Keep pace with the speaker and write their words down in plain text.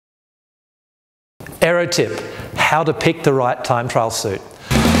Aero tip, how to pick the right time trial suit.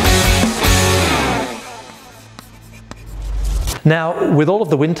 Now, with all of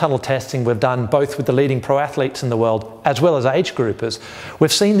the wind tunnel testing we've done, both with the leading pro athletes in the world, as well as age groupers,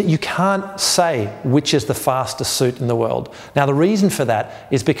 we've seen that you can't say which is the fastest suit in the world. Now, the reason for that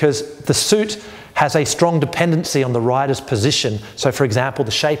is because the suit has a strong dependency on the rider's position. So, for example,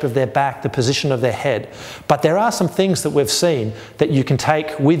 the shape of their back, the position of their head. But there are some things that we've seen that you can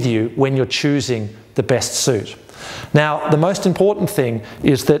take with you when you're choosing the best suit. Now, the most important thing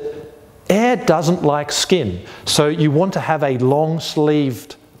is that air doesn't like skin, so you want to have a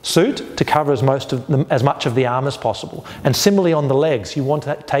long-sleeved suit to cover as much of the arm as possible. And similarly on the legs, you want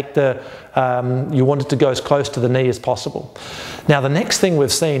to take you want it to go as close to the knee as possible. Now, the next thing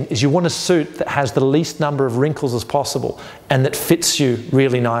we've seen is you want a suit that has the least number of wrinkles as possible and that fits you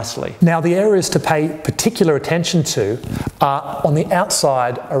really nicely. Now, the areas to pay particular attention to are on the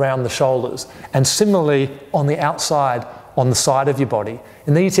outside around the shoulders, and similarly on the outside on the side of your body.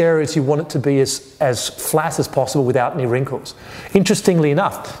 In these areas, you want it to be as flat as possible without any wrinkles. Interestingly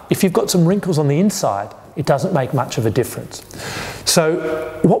enough, if you've got some wrinkles on the inside, it doesn't make much of a difference.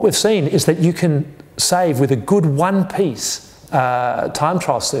 So what we've seen is that you can save with a good one-piece time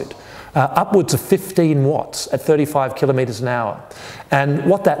trial suit upwards of 15 watts at 35 kilometres an hour. And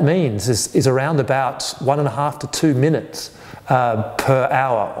what that means is around about 1.5 to 2 minutes per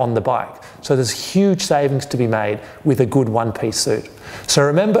hour on the bike. So there's huge savings to be made with a good one-piece suit. So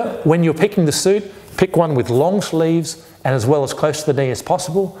remember, when you're picking the suit, pick one with long sleeves and as well as close to the knee as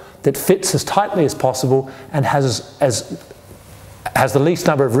possible, that fits as tightly as possible and has the least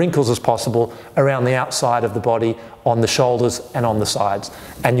number of wrinkles as possible around the outside of the body, on the shoulders and on the sides.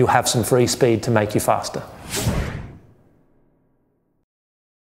 And you'll have some free speed to make you faster.